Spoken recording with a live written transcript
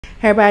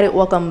Hey everybody,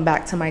 welcome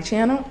back to my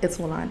channel. It's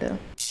Wilonda.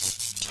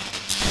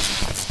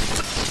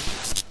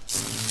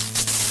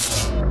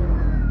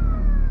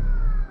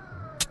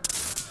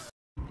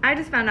 I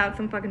just found out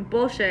some fucking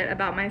bullshit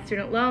about my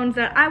student loans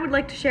that I would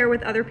like to share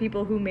with other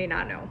people who may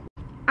not know.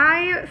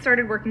 I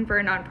started working for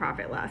a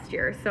nonprofit last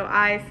year, so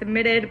I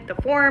submitted the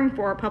form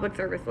for public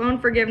service loan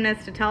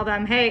forgiveness to tell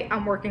them, hey,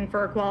 I'm working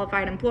for a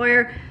qualified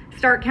employer,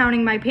 start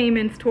counting my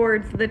payments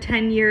towards the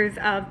 10 years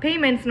of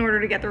payments in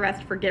order to get the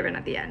rest forgiven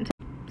at the end.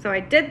 So I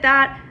did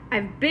that.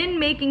 I've been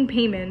making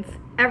payments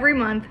every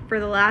month for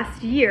the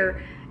last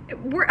year.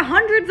 We're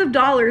hundreds of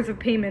dollars of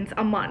payments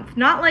a month,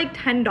 not like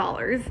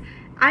 $10.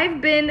 I've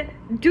been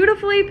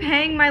dutifully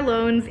paying my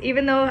loans,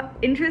 even though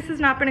interest has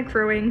not been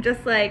accruing,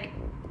 just like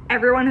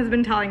everyone has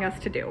been telling us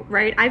to do,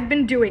 right? I've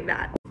been doing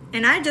that.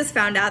 And I just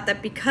found out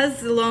that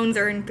because the loans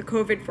are in the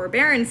COVID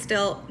forbearance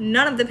still,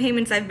 none of the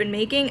payments I've been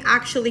making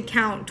actually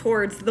count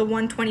towards the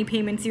 120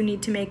 payments you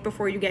need to make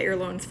before you get your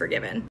loans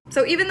forgiven.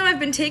 So even though I've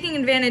been taking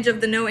advantage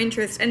of the no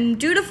interest and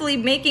dutifully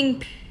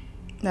making—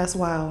 That's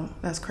wild.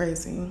 That's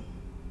crazy.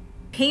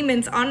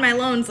 Payments on my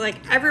loans like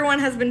everyone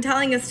has been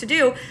telling us to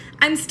do,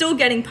 I'm still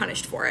getting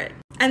punished for it.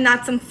 And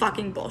that's some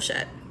fucking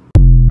bullshit.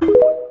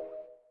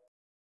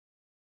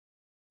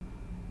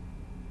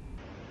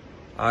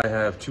 I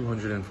have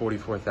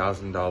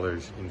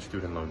 $244,000 in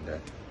student loan debt.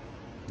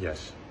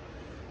 Yes.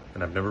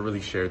 And I've never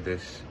really shared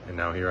this, and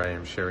now here I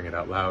am sharing it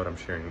out loud. I'm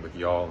sharing it with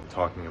y'all, I'm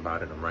talking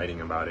about it, I'm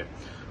writing about it.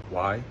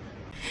 Why?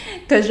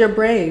 Because you're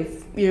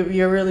brave.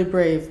 You're really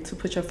brave to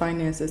put your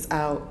finances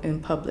out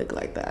in public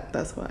like that.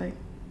 That's why.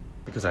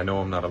 Because I know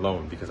I'm not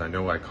alone, because I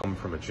know I come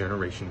from a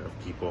generation of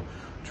people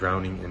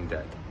drowning in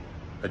debt.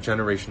 A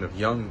generation of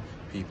young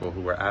people who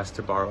were asked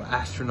to borrow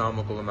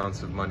astronomical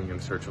amounts of money in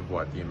search of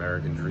what? The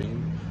American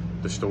dream?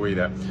 The story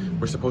that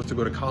we're supposed to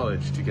go to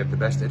college to get the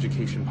best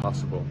education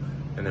possible,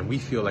 and then we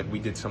feel like we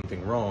did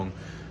something wrong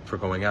for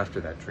going after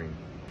that dream.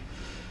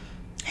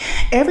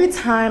 Every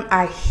time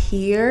I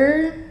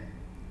hear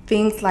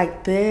things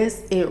like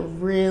this, it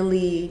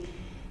really,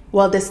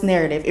 this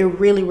narrative, it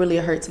really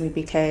hurts me,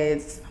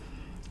 because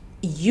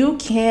you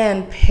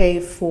can pay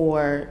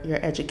for your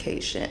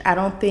education. I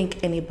don't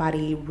think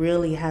anybody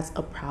really has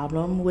a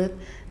problem with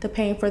the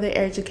paying for their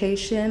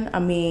education. I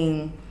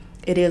mean,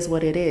 it is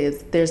what it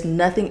is. There's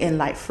nothing in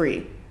life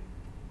free.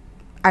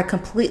 I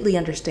completely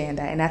understand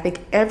that. And I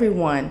think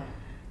everyone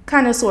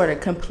kind of sort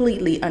of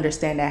completely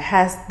understand that,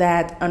 has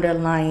that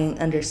underlying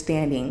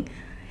understanding.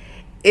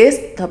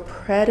 It's the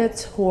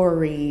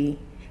predatory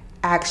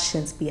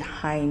actions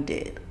behind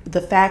it.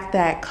 The fact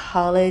that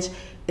college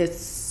is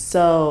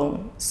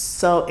so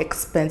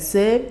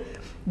expensive,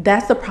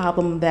 that's the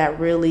problem that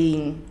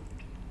really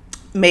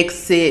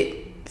makes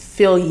it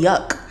feel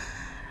yuck.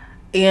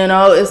 You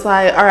know, it's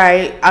like, all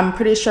right, I'm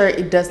pretty sure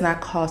it does not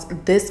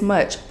cost this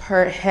much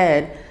per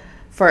head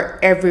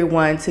for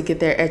everyone to get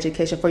their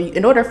education. For you,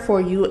 in order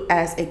for you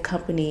as a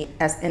company,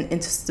 as an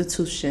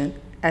institution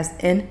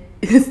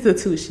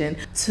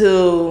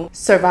to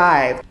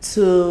survive,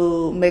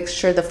 to make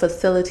sure the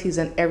facilities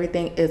and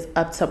everything is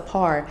up to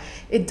par,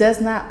 it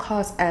does not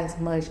cost as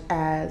much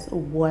as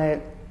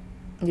what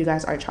you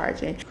guys are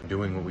charging.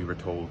 Doing what we were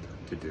told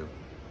to do.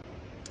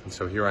 And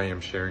so here I am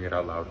sharing it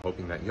out loud,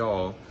 hoping that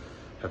y'all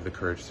have the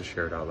courage to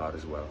share it out loud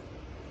as well.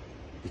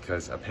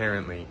 Because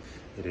apparently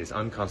it is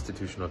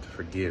unconstitutional to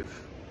forgive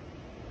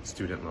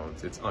student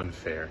loans. It's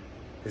unfair.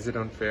 Is it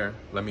unfair?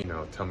 Let me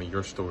know. Tell me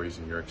your stories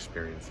and your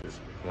experiences.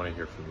 I want to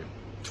hear from you.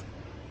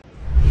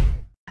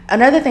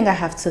 Another thing I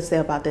have to say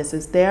about this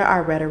is there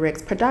are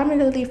rhetorics,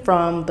 predominantly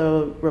from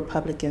the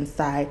Republican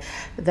side,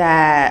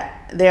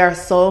 that they are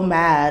so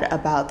mad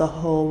about the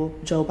whole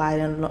Joe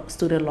Biden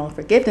student loan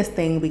forgiveness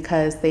thing,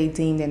 because they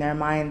deemed in their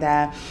mind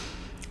that,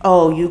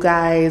 oh, you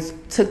guys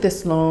took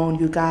this loan,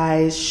 you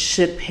guys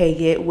should pay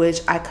it, which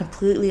I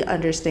completely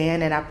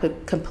understand, and I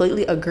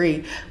completely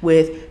agree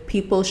with.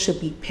 People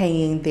should be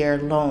paying their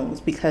loans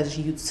because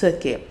you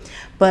took it.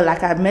 But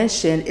like I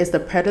mentioned, it's the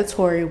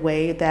predatory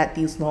way that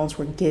these loans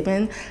were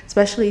given,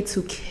 especially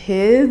to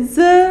kids.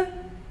 I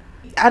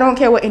don't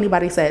care what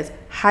anybody says.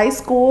 High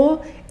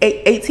school,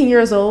 18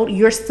 years old,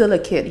 you're still a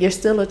kid. You're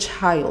still a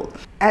child.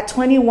 At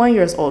 21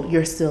 years old,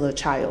 you're still a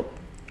child.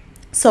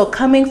 So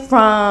coming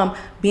from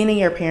being in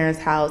your parents'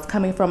 house,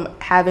 coming from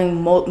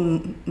having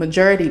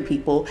majority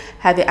people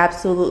having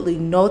absolutely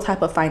no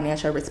type of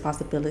financial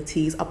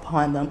responsibilities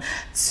upon them,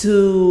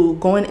 to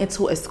going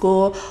into a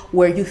school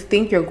where you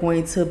think you're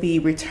going to be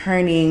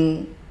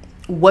returning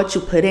what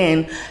you put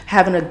in,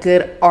 having a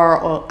good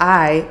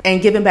ROI,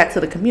 and giving back to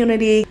the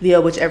community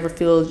via whichever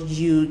field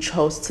you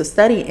chose to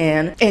study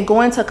in, and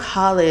going to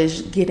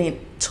college, getting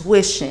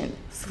tuition,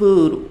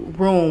 food,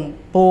 room,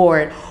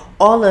 board,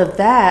 all of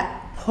that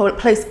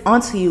placed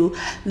onto you,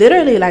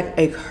 literally like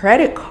a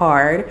credit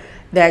card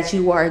that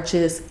you are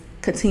just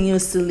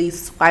continuously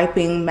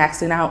swiping,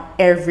 maxing out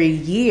every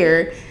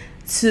year,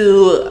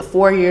 to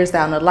 4 years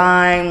down the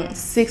line,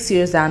 6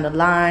 years down the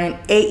line,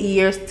 8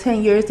 years,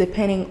 10 years,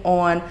 depending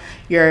on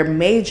your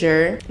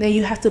major. Then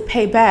you have to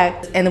pay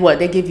back. And what,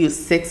 they give you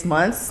 6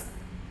 months?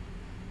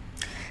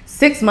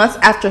 6 months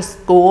after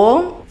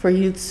school for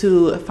you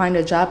to find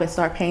a job and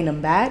start paying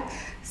them back.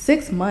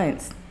 6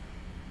 months.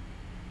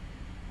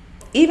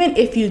 Even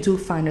if you do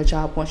find a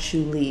job once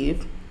you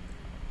leave,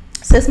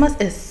 6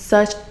 months is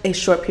such a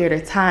short period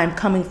of time,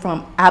 coming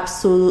from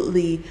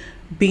absolutely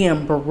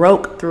being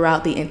broke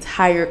throughout the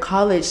entire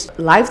college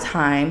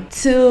lifetime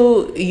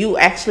to you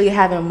actually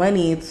having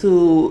money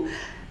to,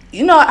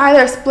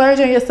 either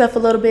splurge on yourself a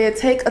little bit,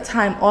 take a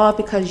time off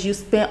because you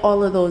spent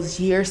all of those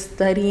years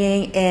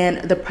studying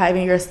and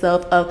depriving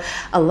yourself of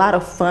a lot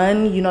of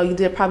fun. You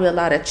did probably a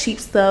lot of cheap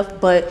stuff,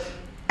 but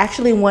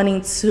actually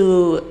wanting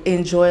to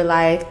enjoy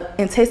life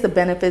and taste the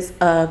benefits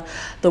of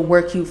the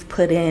work you've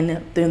put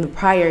in the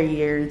prior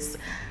years.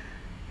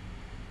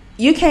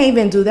 You can't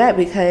even do that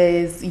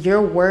because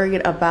you're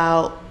worried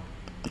about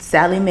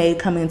Sally Mae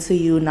coming to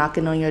you,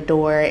 knocking on your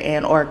door,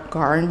 or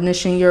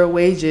garnishing your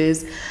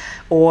wages,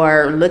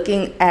 or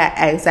looking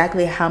at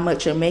exactly how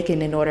much you're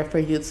making in order for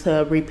you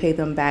to repay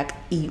them back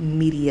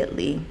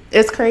immediately.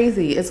 It's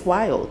crazy. It's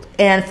wild.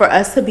 And for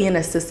us to be in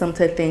a system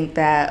to think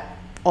that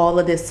all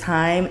of this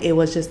time it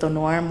was just a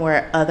norm,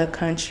 where other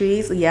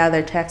countries,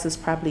 their taxes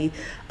probably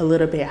a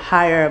little bit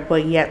higher,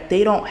 but yet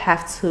they don't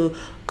have to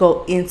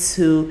go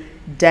into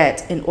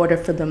debt in order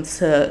for them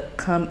to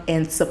come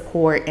and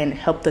support and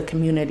help the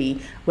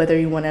community, whether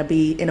you want to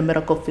be in the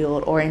medical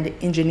field or in the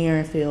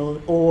engineering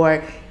field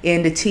or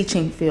in the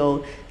teaching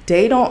field.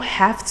 They don't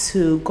have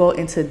to go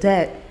into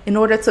debt in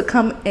order to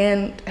come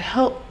and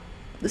help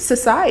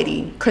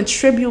society,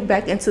 contribute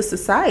back into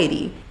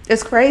society.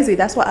 It's crazy.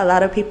 That's why a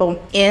lot of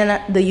people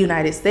in the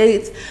United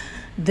States,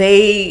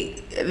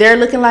 they're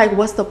looking like,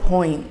 what's the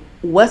point?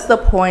 What's the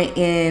point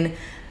in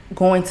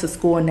going to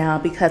school now?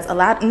 Because a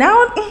lot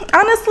now,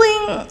 honestly,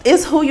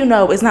 it's who you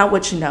know, it's not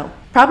what you know.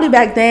 Probably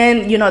back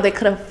then, they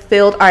could have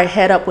filled our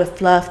head up with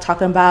fluff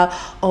talking about,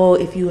 oh,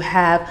 if you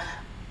have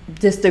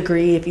this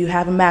degree, if you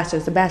have a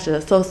master's, a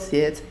bachelor's,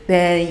 associates,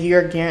 then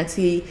you're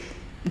guaranteed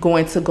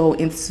going to go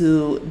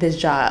into this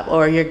job,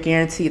 or you're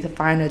guaranteed to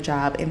find a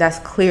job. And that's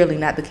clearly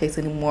not the case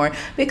anymore,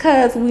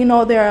 because we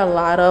know there are a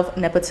lot of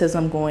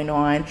nepotism going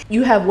on.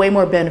 You have way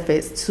more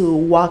benefits to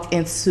walk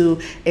into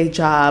a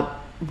job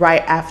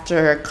right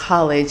after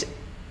college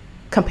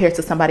compared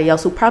to somebody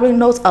else who probably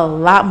knows a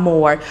lot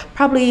more,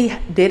 probably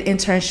did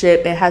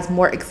internship and has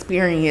more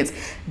experience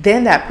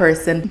than that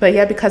person.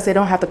 But because they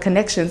don't have the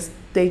connections,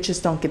 they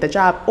just don't get the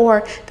job,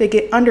 or they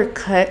get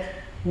undercut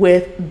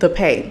with the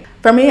pay.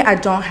 For me, I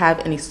don't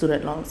have any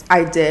student loans.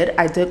 I did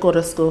go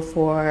to school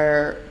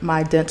for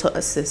my dental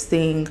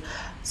assisting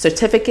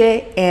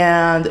certificate,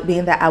 and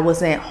being that I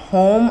wasn't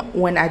home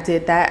when I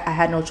did that, I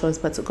had no choice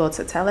but to go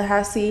to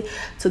Tallahassee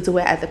to do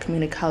it at the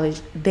community college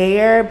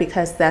there,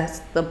 because that's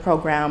the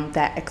program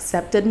that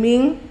accepted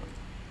me.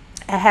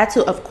 I had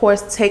to, of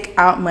course, take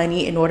out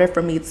money in order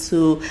for me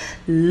to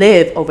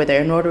live over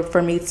there, in order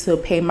for me to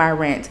pay my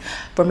rent,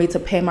 for me to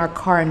pay my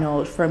car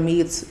note, for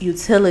me to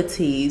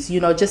utilities,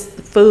 just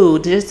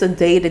food, just the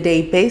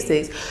day-to-day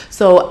basics.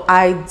 So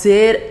I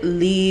did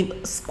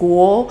leave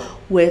school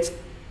with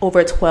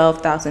over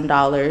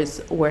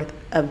 $12,000 worth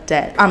of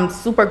debt. I'm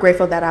super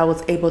grateful that I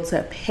was able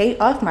to pay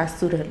off my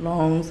student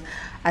loans,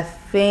 I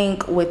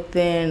think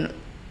within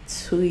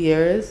 2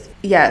 years.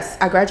 Yes,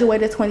 I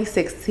graduated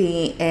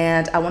 2016,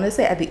 and I want to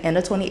say at the end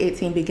of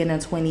 2018, beginning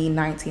of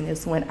 2019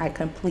 is when I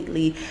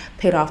completely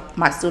paid off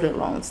my student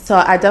loans. So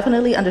I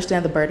definitely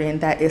understand the burden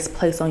that is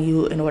placed on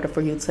you in order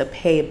for you to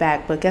pay it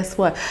back. But guess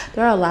what?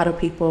 There are a lot of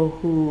people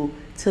who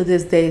to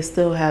this day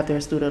still have their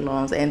student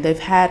loans, and they've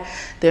had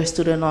their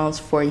student loans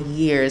for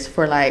years,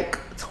 for like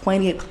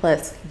 20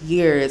 plus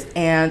years.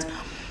 And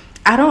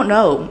I don't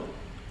know.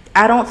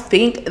 I don't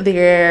think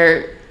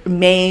their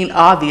main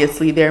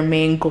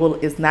goal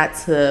is not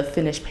to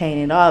finish paying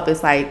it off.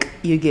 It's like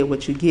you get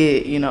what you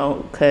get,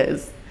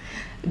 because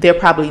they're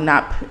probably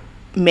not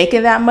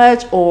making that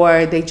much,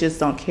 or they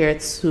just don't care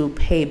to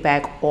pay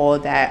back all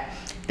that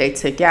they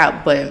took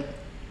out. But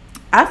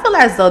I feel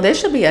as though there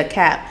should be a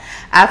cap.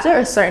 After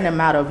a certain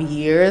amount of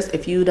years,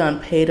 if you done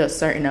paid a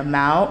certain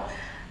amount,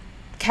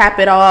 cap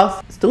it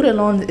off. Student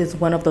loan is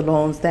one of the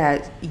loans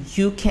that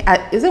you can,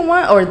 is it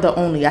one or the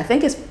only? I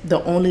think it's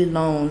the only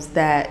loans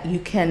that you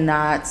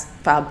cannot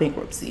file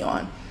bankruptcy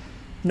on.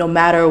 No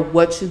matter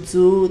what you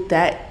do,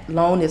 that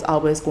loan is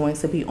always going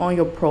to be on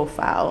your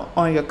profile,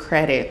 on your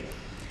credit.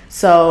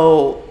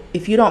 So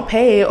if you don't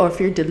pay it, or if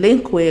you're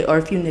delinquent, or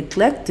if you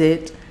neglect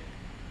it,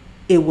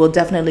 it will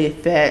definitely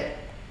affect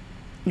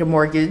your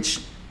mortgage.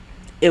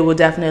 It will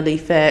definitely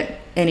affect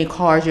any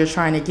cars you're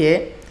trying to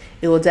get.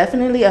 It will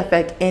definitely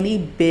affect any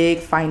big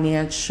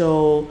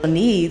financial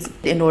needs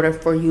in order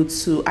for you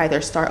to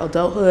either start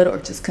adulthood or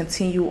just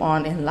continue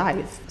on in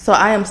life. So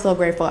I am so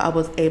grateful I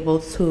was able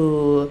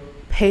to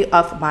pay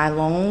off my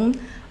loan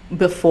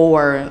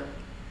before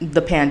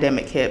the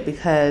pandemic hit,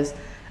 because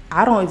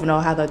I don't even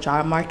know how the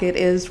job market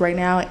is right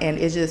now, and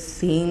it just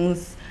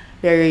seems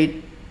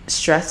very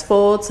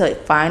stressful to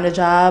find a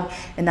job,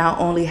 and not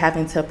only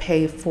having to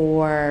pay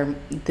for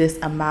this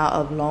amount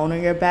of loan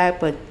on your back,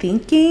 but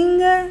thinking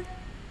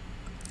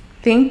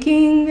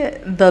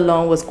the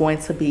loan was going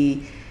to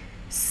be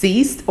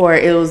ceased, or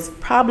it was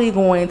probably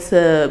going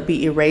to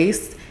be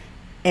erased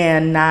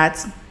and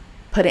not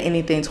putting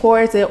anything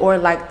towards it. Or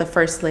like the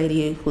first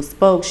lady who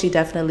spoke, she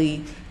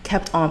definitely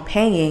kept on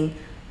paying,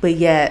 but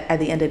yet at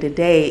the end of the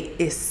day,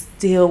 it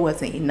still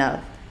wasn't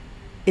enough.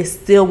 It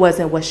still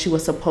wasn't what she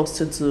was supposed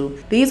to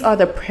do. These are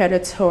the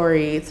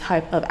predatory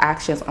type of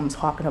actions I'm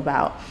talking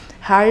about.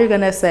 How are you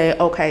gonna say,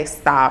 okay,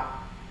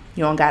 stop,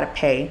 you don't gotta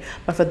pay?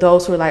 But for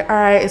those who are like, all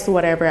right, it's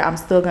whatever, I'm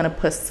still gonna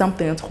put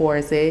something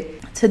towards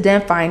it, to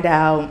then find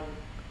out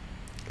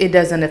it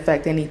doesn't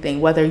affect anything,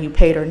 whether you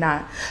paid or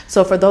not.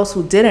 So for those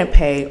who didn't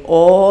pay,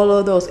 all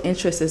of those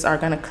interests are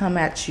gonna come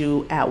at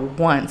you at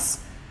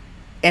once.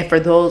 And for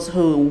those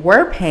who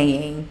were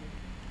paying,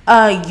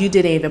 you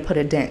didn't even put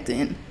a dent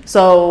in.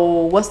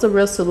 So what's the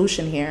real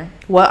solution here?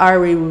 What are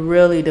we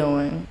really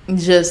doing?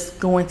 Just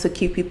going to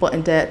keep people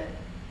in debt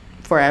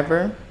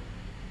forever?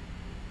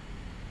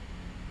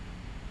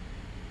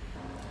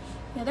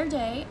 The other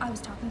day, I was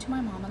talking to my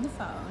mom on the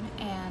phone,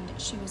 and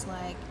she was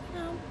like,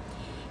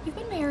 you've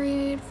been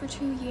married for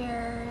 2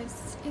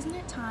 years. Isn't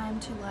it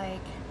time to,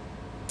 like,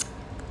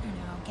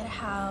 get a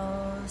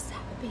house,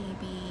 have a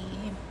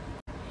baby?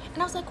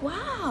 And I was like,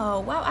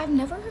 wow, I've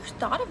never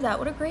thought of that.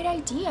 What a great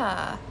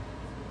idea.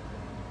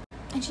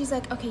 And she's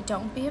like, okay,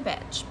 don't be a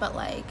bitch, but,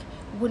 like,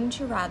 wouldn't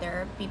you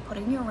rather be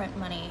putting your rent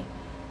money,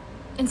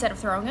 instead of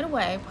throwing it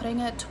away, putting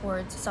it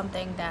towards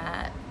something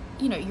that,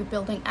 you're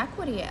building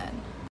equity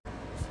in?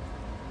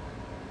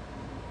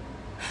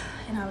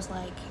 And I was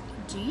like,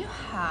 do you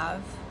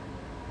have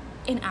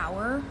an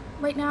hour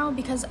right now?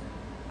 Because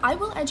I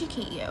will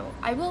educate you.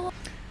 I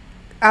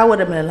would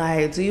have been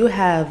like, do you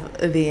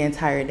have the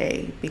entire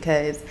day?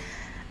 Because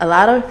a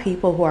lot of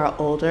people who are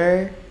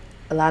older,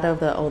 a lot of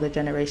the older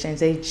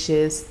generations, they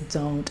just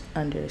don't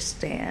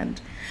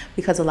understand.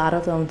 Because a lot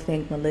of them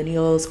think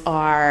millennials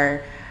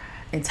are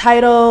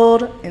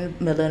entitled and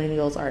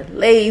millennials are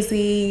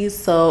lazy.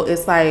 So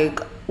it's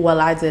like,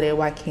 well, I did it,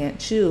 why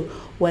can't you?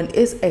 When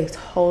it's a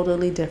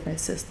totally different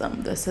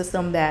system. The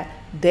system that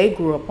they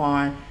grew up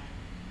on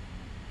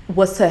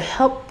was to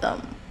help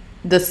them.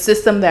 The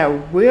system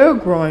that we're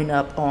growing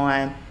up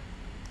on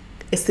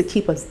is to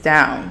keep us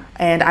down.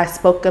 And I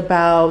spoke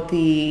about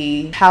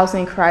the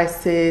housing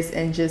crisis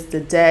and just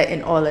the debt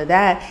and all of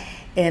that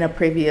in a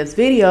previous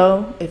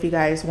video. If you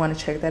guys want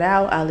to check that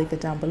out, I'll leave it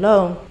down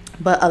below.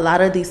 But a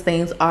lot of these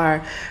things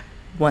are,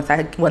 once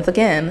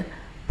again,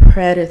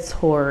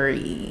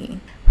 predatory.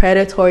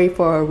 Predatory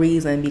for a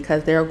reason,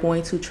 because they're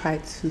going to try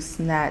to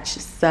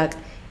suck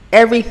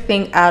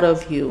everything out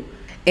of you.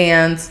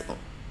 And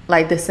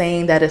like the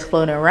saying that is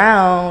floating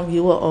around,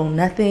 you will own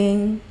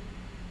nothing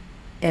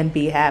and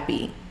be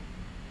happy.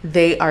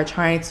 They are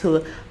trying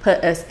to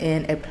put us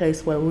in a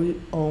place where we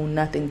own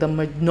nothing.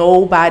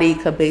 Nobody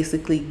could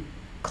basically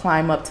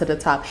climb up to the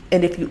top.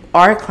 And if you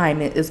are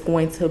climbing, it's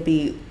going to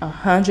be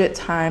 100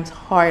 times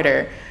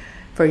harder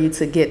for you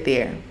to get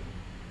there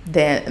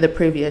than the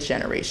previous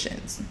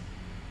generations.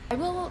 I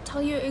will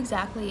tell you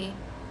exactly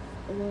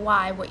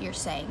why what you're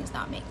saying is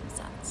not making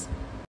sense.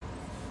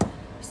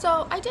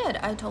 So I did.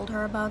 I told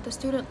her about the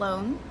student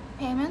loan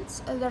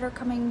payments that are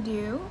coming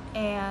due,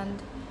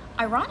 and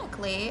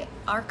ironically,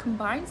 our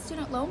combined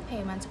student loan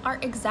payments are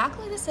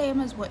exactly the same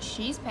as what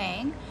she's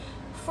paying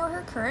for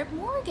her current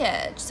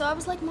mortgage. So I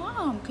was like,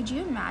 Mom, could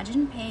you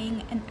imagine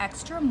paying an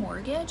extra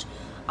mortgage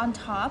on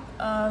top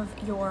of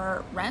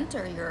your rent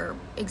or your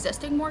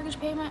existing mortgage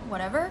payment,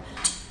 whatever?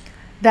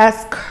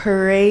 That's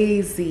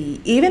crazy.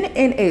 Even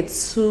in a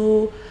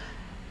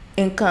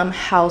 2-income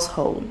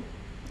household,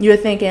 you're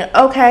thinking,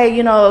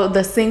 okay,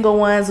 the single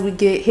ones, we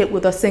get hit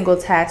with a single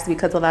tax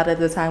because a lot of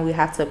the time we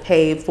have to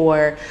pay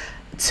for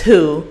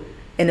 2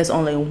 and it's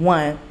only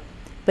 1.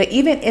 But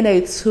even in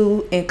a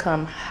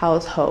 2-income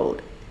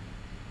household,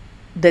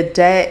 the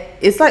debt,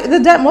 it's like the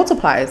debt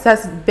multiplies.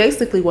 That's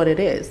basically what it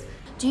is.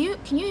 Can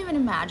you even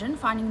imagine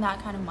finding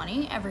that kind of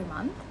money every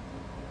month?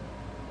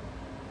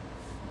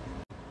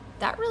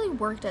 That really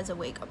worked as a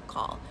wake-up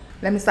call.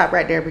 Let me stop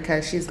right there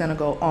because she's gonna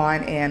go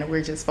on, and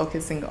we're just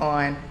focusing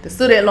on the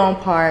student loan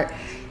part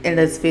in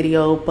this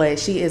video, but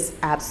she is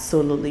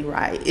absolutely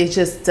right. It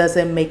just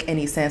doesn't make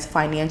any sense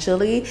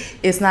financially.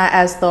 It's not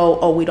as though,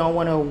 oh, we don't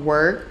want to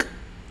work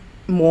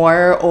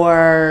more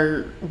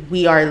or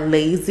we are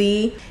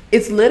lazy.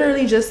 It's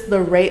literally just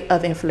the rate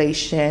of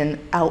inflation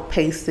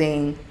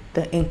outpacing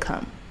the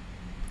income,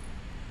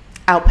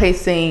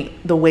 outpacing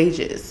the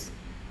wages.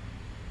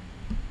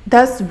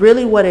 That's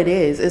really what it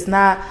is. It's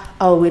not,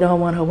 oh, we don't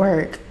want to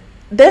work.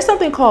 There's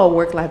something called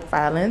work-life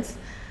balance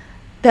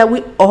that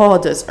we all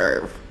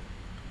deserve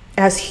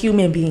as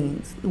human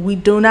beings. We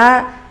do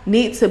not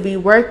need to be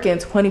working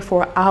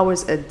 24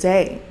 hours a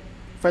day.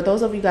 For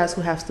those of you guys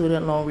who have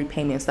student loan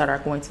repayments that are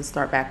going to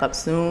start back up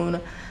soon,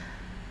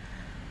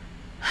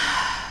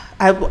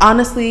 I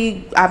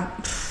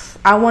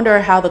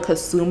wonder how the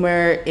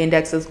consumer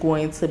index is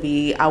going to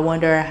be. I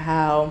wonder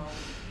how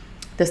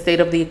the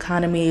state of the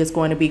economy is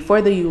going to be for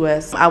the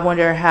U.S. I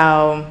wonder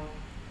how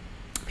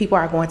people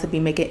are going to be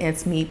making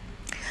ends meet.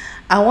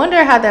 I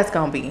wonder how that's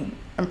going to be.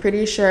 I'm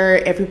pretty sure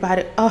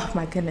everybody, oh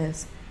my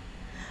goodness.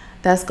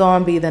 That's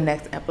going to be the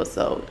next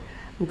episode.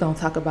 We're going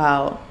to talk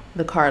about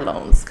the car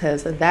loans,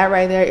 because that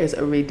right there is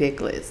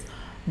ridiculous.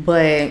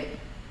 But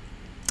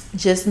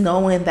just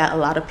knowing that a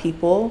lot of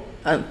people,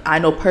 I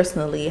know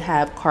personally,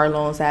 have car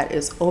loans that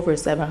is over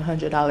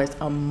 $700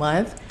 a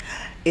month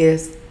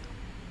is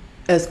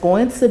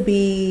going to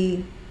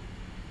be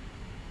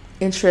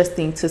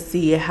interesting to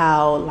see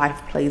how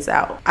life plays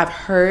out. I've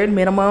heard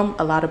minimum,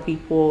 a lot of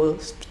people,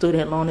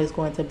 student loan is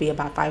going to be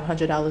about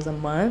 $500 a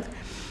month.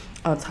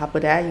 On top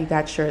of that, you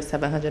got your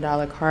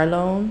 $700 car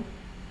loan.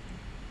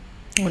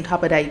 On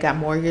top of that, you got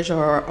mortgage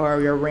or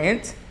your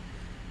rent.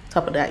 On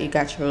top of that, you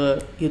got your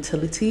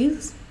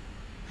utilities.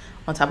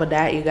 On top of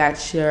that, you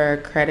got your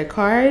credit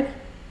card.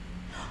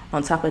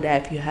 On top of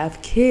that, if you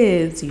have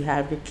kids, you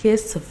have your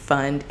kids to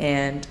fund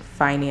and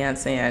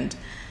finance and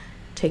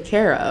take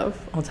care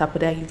of. On top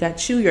of that, you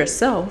got you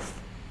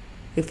yourself.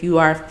 If you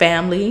are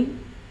family,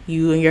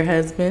 you and your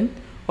husband,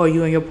 or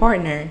you and your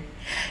partner.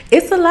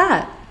 It's a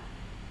lot.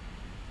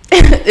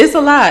 It's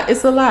a lot.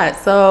 It's a lot.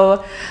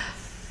 So,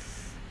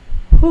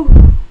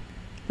 whew,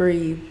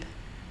 breathe.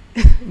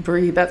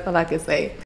 Breathe. That's all I can say.